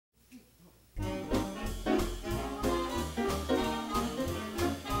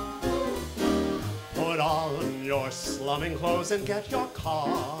your slumming clothes and get your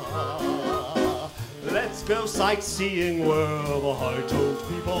car. Let's go sightseeing where the high-toed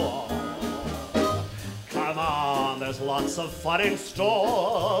people are. Come on, there's lots of fun in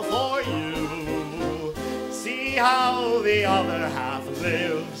store for you. See how the other half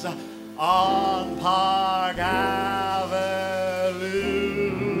lives on Park Avenue.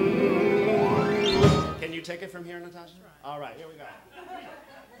 Can you take it from here, Natasha? All right, here we go.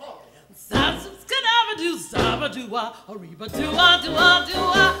 Oh,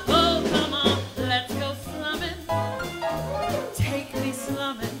 come on, let's go slumming. Take me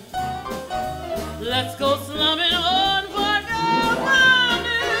slumming. Let's go slumming on Park Avenue.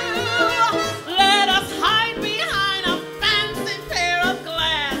 Let us hide behind a fancy pair of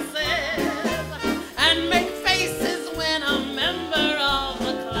glasses and make faces when a member of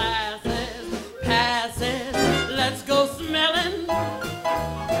the classes passes. Let's go smelling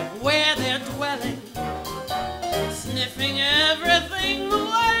where they're dwelling, sniffing everything the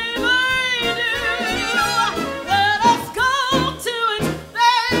way they do. Let us go to it,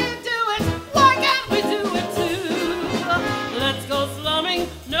 they do it, why can't we do it too? Let's go slumming,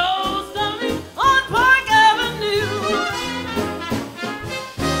 no slumming on Park Avenue.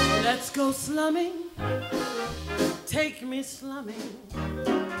 Let's go slumming, take me slumming.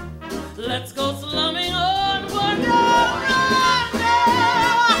 Let's go slumming on Park Avenue,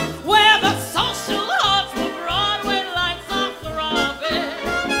 where the social hearts for Broadway lights are throbbing,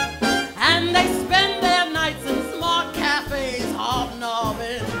 and they spend their nights in smart cafes,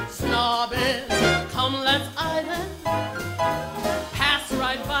 hobnobbing, snobbing. Come, let's eye them, pass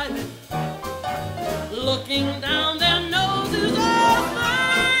right by them, looking down their noses as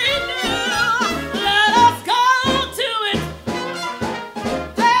they do. Let us go to it,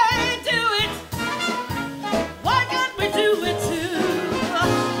 they do it, why can't we do it too?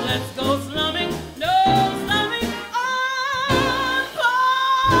 Let's go slumming, no slumming on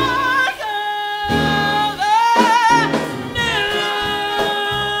Park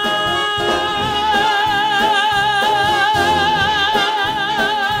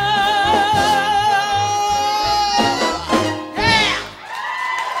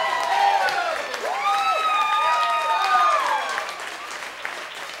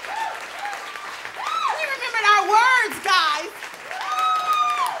We remembered our words, guys.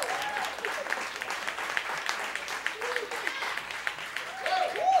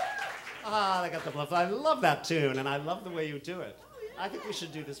 Ah, they got the bluff. I love that tune, and I love the way you do it. I think we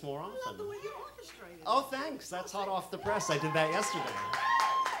should do this more often. I love the way you orchestrate it. Oh, thanks. That's hot off the press. I did that yesterday.